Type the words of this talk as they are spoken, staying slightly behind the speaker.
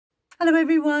Hello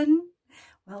everyone,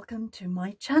 welcome to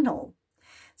my channel.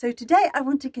 So today I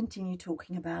want to continue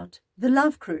talking about the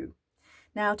LoveCrew.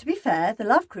 Now, to be fair, the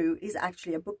LoveCrew is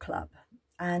actually a book club,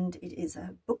 and it is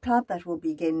a book club that will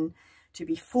begin to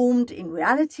be formed in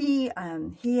reality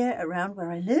here around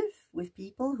where I live, with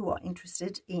people who are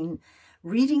interested in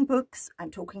reading books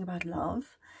and talking about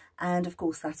love. And of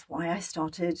course, that's why I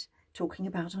started talking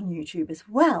about on YouTube as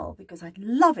well, because I'd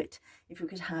love it if we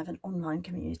could have an online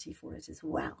community for it as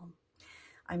well.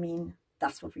 I mean,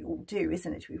 that's what we all do,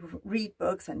 isn't it? We read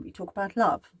books and we talk about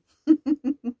love.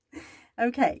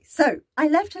 Okay, so I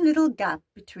left a little gap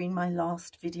between my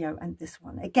last video and this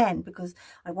one, again, because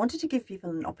I wanted to give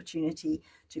people an opportunity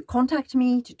to contact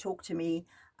me, to talk to me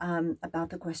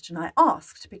about the question I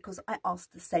asked, because I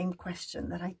asked the same question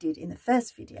that I did in the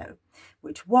first video,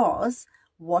 which was,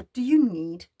 what do you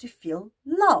need to feel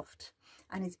loved?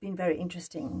 And it's been very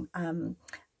interesting.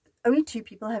 Only 2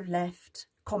 people have left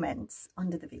comments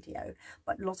under the video,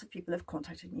 but lots of people have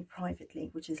contacted me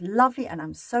privately, which is lovely, and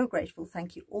I'm so grateful.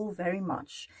 Thank you all very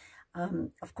much.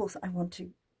 Of course, I want to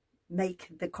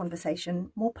make the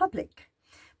conversation more public,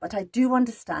 but I do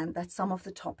understand that some of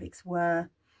the topics were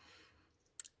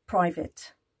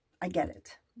private. I get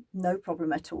it, no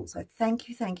problem at all. So thank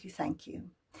you, thank you, thank you.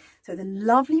 So the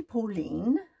lovely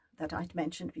Pauline that I'd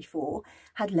mentioned before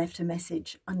had left a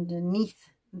message underneath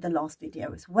the last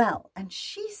video as well, and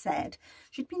she said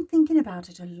she'd been thinking about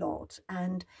it a lot,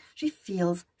 and she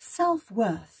feels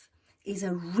self-worth is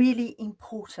a really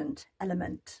important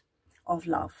element of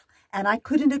love. And I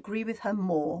couldn't agree with her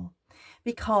more,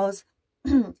 because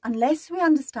unless we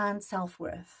understand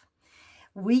self-worth,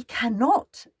 we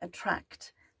cannot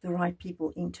attract the right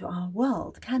people into our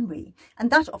world, can we?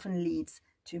 And that often leads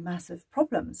to massive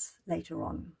problems later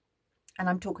on. And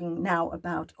I'm talking now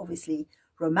about, obviously,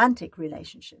 romantic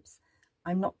relationships.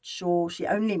 I'm not sure she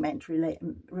only meant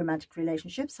romantic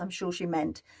relationships. I'm sure she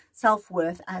meant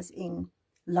self-worth as in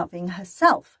loving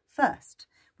herself first,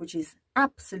 which is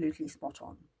absolutely spot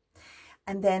on.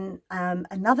 And then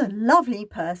another lovely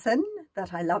person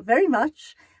that I love very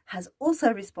much has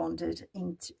also responded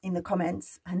in the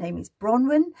comments. Her name is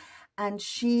Bronwyn, and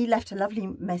she left a lovely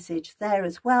message there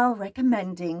as well,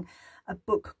 recommending a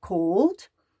book called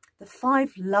The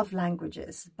 5 Love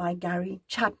Languages by Gary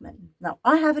Chapman. Now,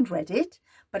 I haven't read it,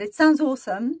 but it sounds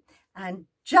awesome and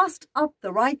just up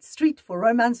the right street for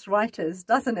romance writers,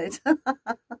 doesn't it?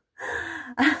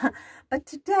 But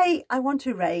today I want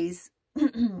to raise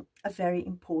a very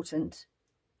important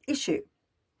issue.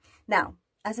 Now,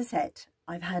 as I said,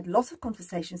 I've had lots of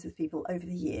conversations with people over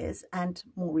the years, and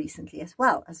more recently as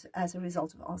well, as a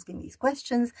result of asking these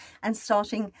questions and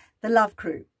starting the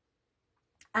LoveCrew.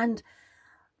 And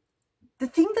the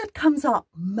thing that comes up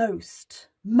most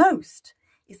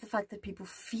is the fact that people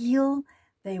feel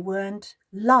they weren't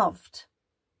loved,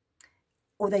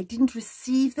 or they didn't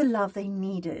receive the love they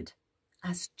needed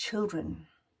as children.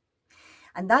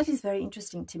 And that is very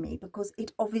interesting to me, because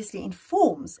it obviously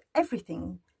informs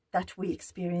everything that we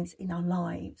experience in our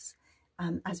lives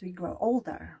as we grow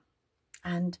older,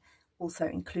 and also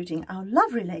including our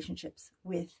love relationships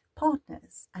with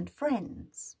partners and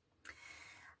friends.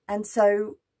 And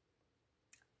so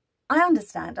I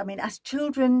understand. I mean, as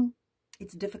children,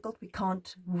 it's difficult. We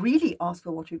can't really ask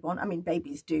for what we want. I mean,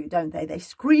 babies do, don't they? They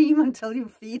scream until you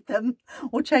feed them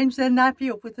or change their nappy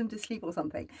or put them to sleep or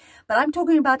something. But I'm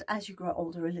talking about as you grow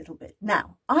older a little bit.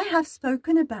 Now, I have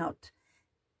spoken about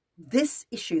this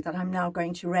issue that I'm now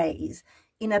going to raise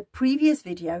in a previous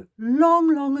video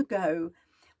long ago,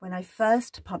 when I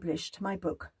first published my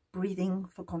book, Breathing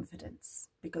for Confidence.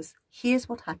 Because here's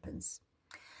what happens.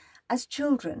 As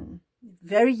children,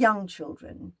 very young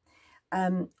children,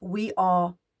 we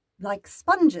are like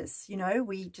sponges, you know,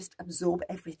 we just absorb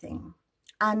everything.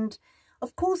 And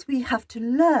of course, we have to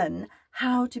learn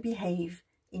how to behave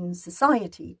in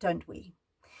society, don't we?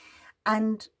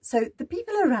 And so the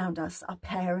people around us, our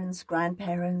parents,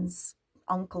 grandparents,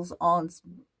 uncles, aunts,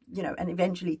 you know, and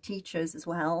eventually teachers as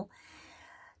well,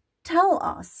 tell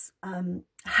us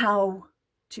how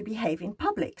to behave in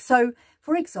public. So,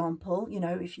 for example, you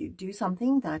know, if you do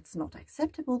something that's not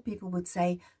acceptable, people would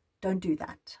say, don't do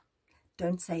that.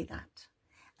 Don't say that.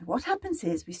 And what happens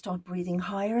is we start breathing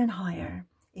higher and higher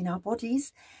in our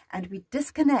bodies, and we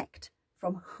disconnect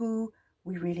from who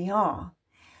we really are.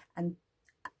 And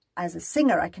as a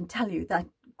singer, I can tell you that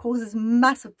causes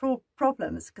massive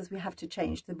problems, because we have to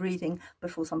change the breathing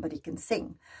before somebody can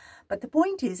sing. But the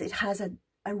point is, it has a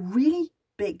really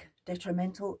big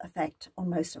detrimental effect on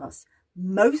most of us.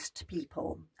 Most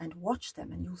people, and watch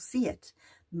them and you'll see it,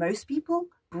 most people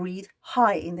breathe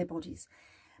high in their bodies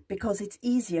because it's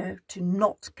easier to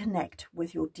not connect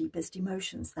with your deepest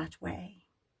emotions that way.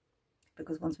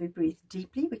 Because once we breathe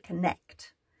deeply, we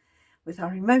connect with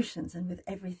our emotions and with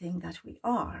everything that we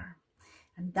are.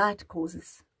 And that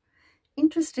causes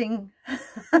interesting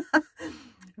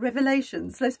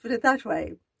revelations, let's put it that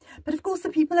way. But of course, the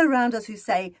people around us who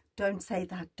say, don't say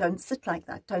that, don't sit like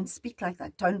that, don't speak like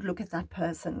that, don't look at that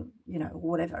person, you know,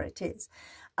 whatever it is.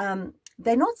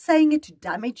 They're not saying it to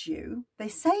damage you. They're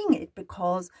saying it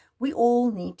because we all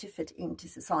need to fit into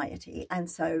society. And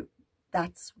so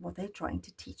that's what they're trying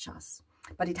to teach us.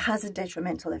 But it has a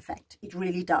detrimental effect. It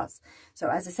really does. So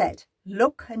as I said,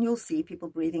 look and you'll see people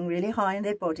breathing really high in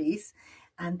their bodies,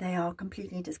 and they are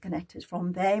completely disconnected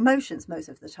from their emotions most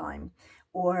of the time,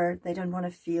 or they don't want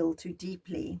to feel too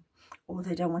deeply, or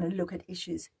they don't want to look at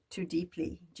issues too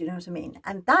deeply. Do you know what I mean?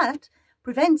 And that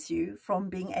prevents you from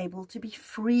being able to be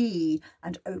free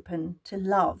and open to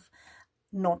love,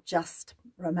 not just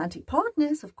romantic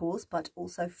partners, of course, but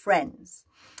also friends.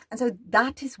 And so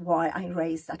that is why I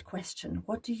raised that question.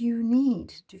 What do you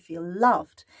need to feel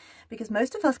loved? Because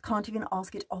most of us can't even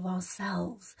ask it of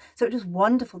ourselves. So it was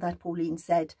wonderful that Pauline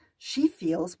said she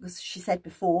feels, because she said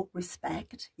before,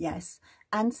 respect, yes,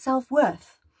 and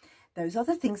self-worth. Those are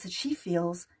the things that she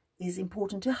feels is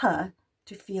important to her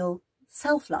to feel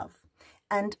self-love.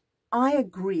 And I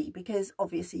agree, because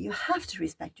obviously you have to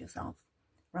respect yourself,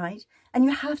 right? And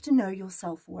you have to know your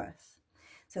self-worth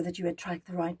so that you attract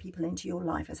the right people into your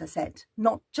life, as I said,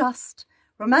 not just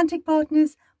romantic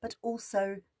partners, but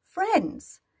also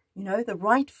friends. You know, the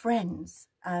right friends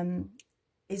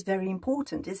is very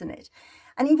important, isn't it?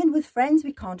 And even with friends,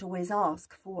 we can't always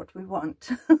ask for what we want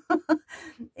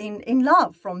in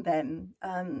love from them,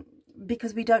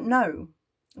 because we don't know.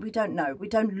 We don't know. We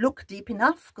don't look deep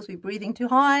enough because we're breathing too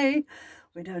high.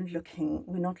 We're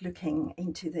not looking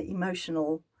into the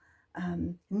emotional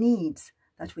needs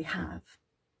that we have.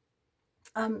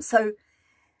 So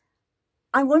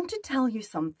I want to tell you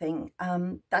something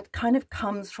that kind of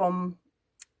comes from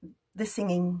the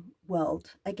singing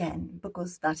world again,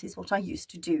 because that is what I used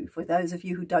to do. For those of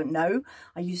you who don't know,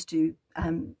 I used to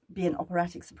be an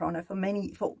operatic soprano for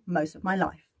most of my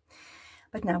life,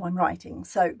 but now I'm writing.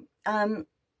 So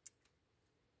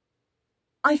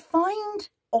I find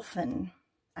often,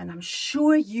 and I'm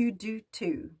sure you do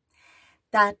too,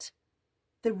 that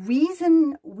the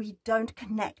reason we don't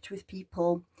connect with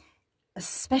people,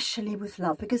 especially with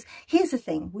love, because here's the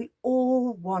thing, we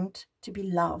all want to be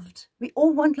loved. We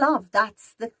all want love.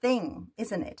 That's the thing,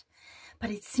 isn't it?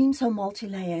 But it seems so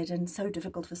multi-layered and so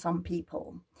difficult for some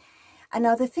people. And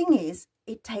now the thing is,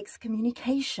 it takes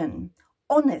communication,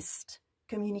 honest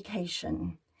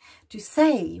communication, to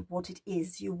say what it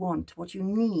is you want, what you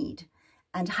need,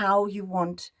 and how you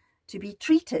want to be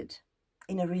treated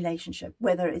in a relationship,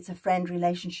 whether it's a friend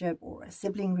relationship or a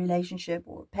sibling relationship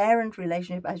or a parent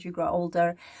relationship as you grow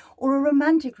older, or a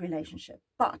romantic relationship.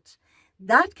 But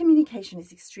that communication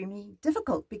is extremely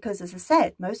difficult because, as I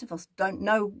said, most of us don't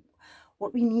know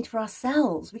what we need for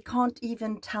ourselves. We can't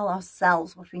even tell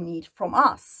ourselves what we need from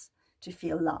us to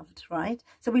feel loved, right?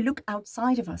 So we look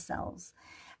outside of ourselves.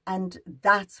 And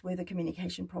that's where the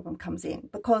communication problem comes in.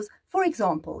 Because, for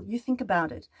example, you think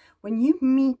about it, when you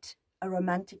meet a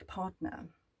romantic partner,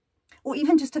 or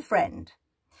even just a friend,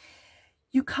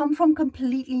 you come from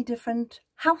completely different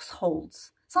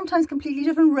households, sometimes completely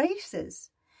different races,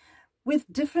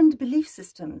 with different belief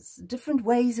systems, different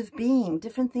ways of being,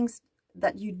 different things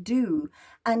that you do.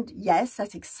 And yes,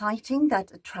 that's exciting.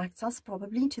 That attracts us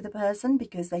probably to the person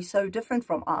because they're so different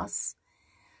from us.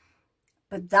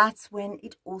 But that's when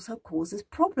it also causes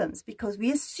problems, because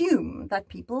we assume that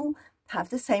people have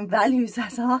the same values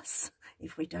as us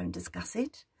if we don't discuss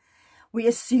it. We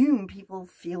assume people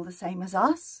feel the same as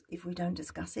us if we don't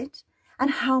discuss it. And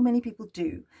how many people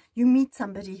do? You meet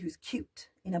somebody who's cute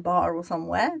in a bar or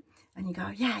somewhere and you go,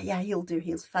 yeah, he'll do,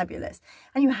 he's fabulous.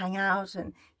 And you hang out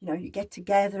and, you know, you get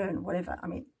together and whatever. I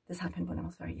mean, this happened when I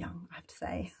was very young, I have to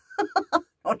say.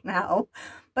 Not now.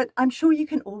 But I'm sure you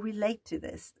can all relate to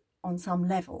this on some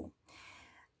level.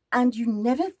 And you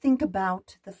never think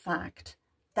about the fact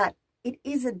that it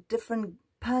is a different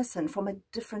person from a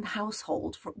different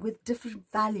household with different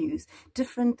values,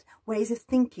 different ways of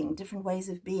thinking, different ways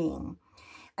of being.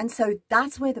 And so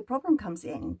that's where the problem comes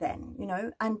in then, you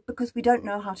know, and because we don't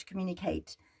know how to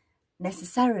communicate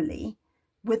necessarily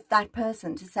with that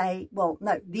person to say, well,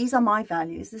 no, these are my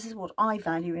values. This is what I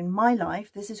value in my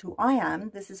life. This is who I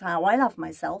am. This is how I love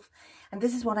myself. And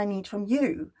this is what I need from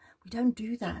you. We don't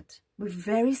do that. We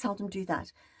very seldom do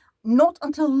that. Not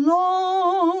until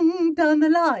long down the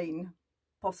line,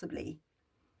 possibly,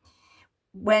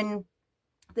 when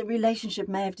the relationship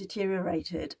may have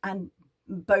deteriorated and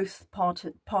both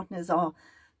partners are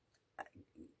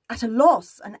at a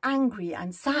loss and angry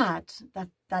and sad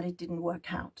that it didn't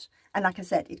work out. And like I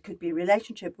said, it could be a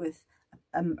relationship with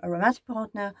a romantic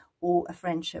partner or a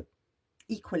friendship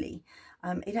equally.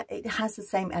 It has the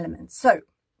same elements. So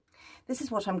this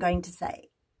is what I'm going to say.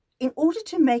 In order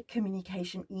to make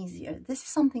communication easier, this is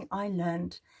something I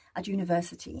learned at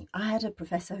university. I had a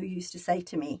professor who used to say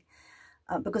to me,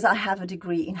 because I have a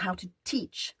degree in how to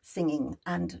teach singing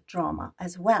and drama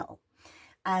as well.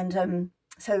 And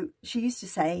so she used to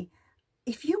say,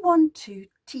 if you want to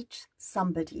teach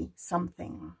somebody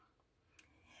something,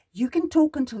 you can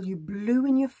talk until you're blue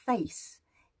in your face.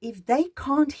 If they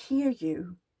can't hear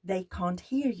you, they can't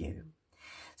hear you.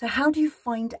 So how do you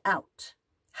find out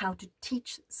how to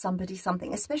teach somebody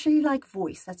something, especially like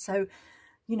voice? That's so,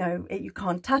 you know, you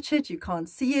can't touch it, you can't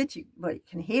see it, well, you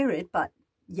can hear it, but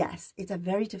yes, it's a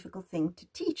very difficult thing to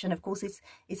teach. And of course,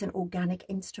 it's an organic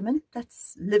instrument that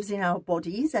lives in our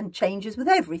bodies and changes with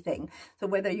everything. So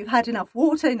whether you've had enough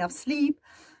water, enough sleep,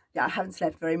 yeah, I haven't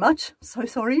slept very much. So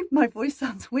sorry, my voice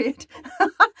sounds weird.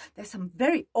 There's some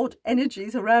very odd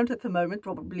energies around at the moment,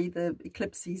 probably the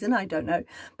eclipse season, I don't know.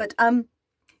 But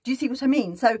do you see what I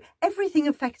mean? So everything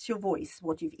affects your voice.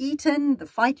 What you've eaten, the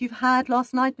fight you've had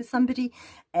last night with somebody,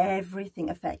 everything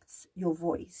affects your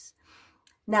voice.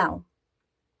 Now,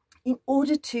 in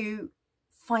order to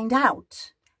find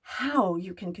out how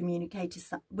you can communicate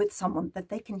with someone that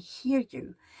they can hear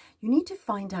you, you need to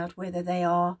find out whether they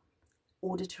are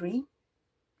auditory.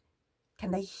 Can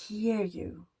they hear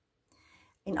you?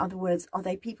 In other words, are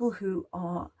they people who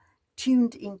are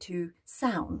tuned into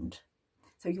sound?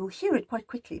 So you'll hear it quite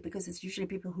quickly, because it's usually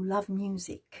people who love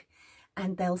music,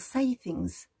 and they'll say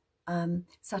things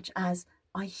such as,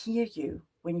 I hear you.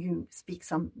 When you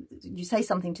you say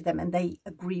something to them and they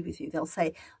agree with you, they'll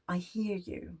say, I hear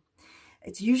you.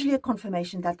 It's usually a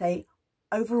confirmation that they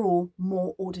overall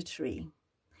more auditory.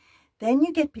 Then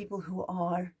you get people who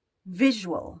are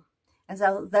visual, and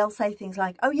they'll say things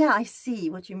like, oh yeah, I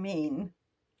see what you mean.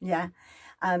 Yeah.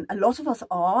 A lot of us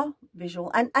are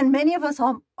visual, and many of us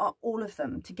are all of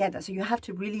them together. So you have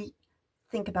to really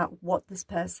think about what this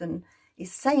person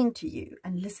is saying to you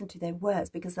and listen to their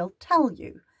words, because they'll tell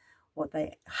you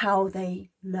how they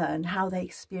learn, how they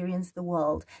experience the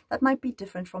world. That might be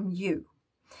different from you.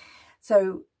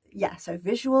 So yeah, so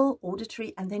visual,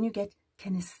 auditory, and then you get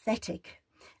kinesthetic.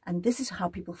 And this is how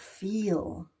people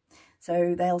feel.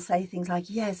 So they'll say things like,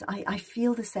 yes, I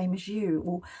feel the same as you,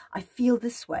 or I feel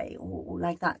this way, or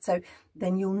like that. So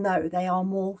then you'll know they are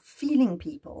more feeling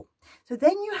people. So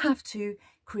then you have to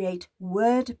create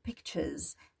word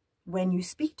pictures when you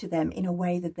speak to them in a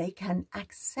way that they can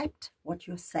accept what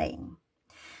you're saying.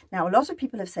 Now, a lot of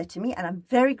people have said to me, and I'm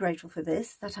very grateful for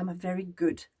this, that I'm a very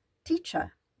good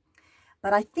teacher.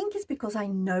 But I think it's because I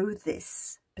know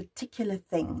this particular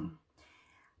thing.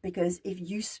 Because if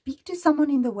you speak to someone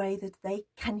in the way that they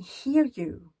can hear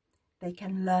you, they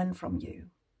can learn from you.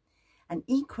 And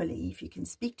equally, if you can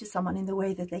speak to someone in the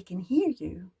way that they can hear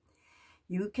you,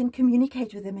 you can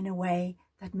communicate with them in a way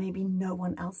that maybe no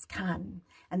one else can.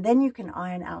 And then you can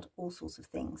iron out all sorts of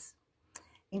things,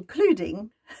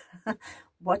 including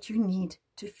what you need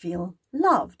to feel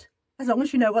loved, as long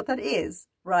as you know what that is,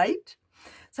 right?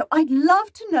 So I'd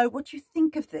love to know what you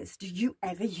think of this. Do you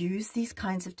ever use these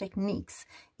kinds of techniques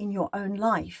in your own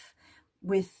life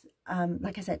with,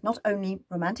 like I said, not only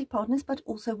romantic partners, but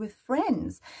also with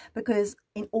friends? Because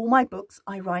in all my books,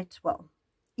 I write, well,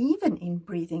 even in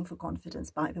Breathing for Confidence,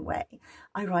 by the way,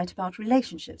 I write about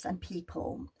relationships and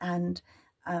people and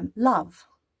love.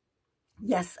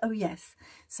 Yes, oh yes.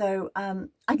 So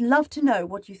I'd love to know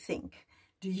what you think.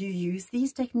 Do you use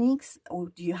these techniques, or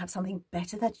do you have something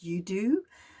better that you do?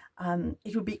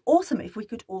 It would be awesome if we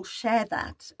could all share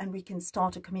that, and we can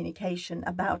start a communication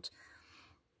about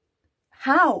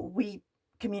how we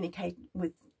communicate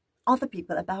with other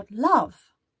people about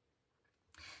love.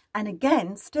 And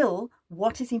again, still,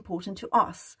 what is important to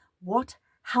us? What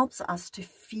helps us to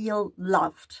feel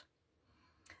loved?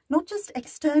 Not just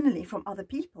externally from other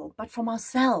people, but from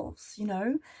ourselves, you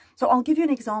know. So I'll give you an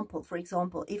example. For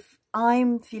example, if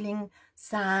I'm feeling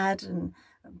sad and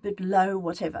a bit low,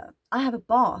 whatever, I have a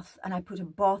bath and I put a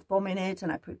bath bomb in it,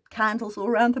 and I put candles all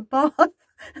around the bath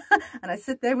and I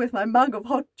sit there with my mug of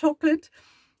hot chocolate,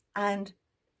 and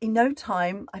in no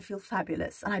time I feel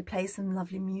fabulous, and I play some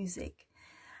lovely music,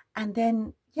 and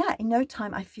then yeah, in no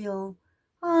time I feel,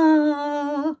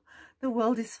 the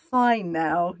world is fine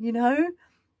now, you know.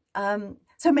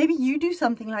 So maybe you do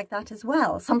something like that as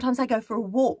well. Sometimes I go for a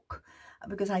walk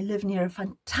because I live near a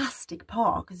fantastic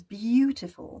park. It's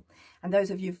beautiful. And those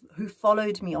of you who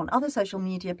followed me on other social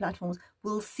media platforms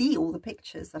will see all the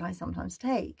pictures that I sometimes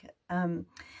take.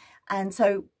 And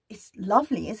so it's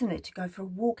lovely, isn't it, to go for a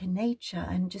walk in nature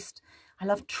and just, I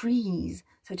love trees.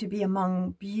 So to be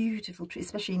among beautiful trees,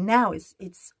 especially now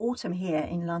it's autumn here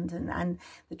in London, and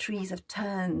the trees have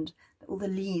turned, all the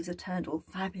leaves have turned all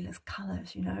fabulous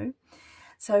colours, you know.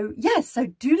 So yes, so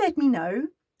do let me know.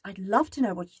 I'd love to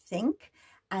know what you think,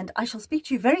 and I shall speak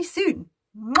to you very soon.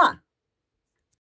 Mwah!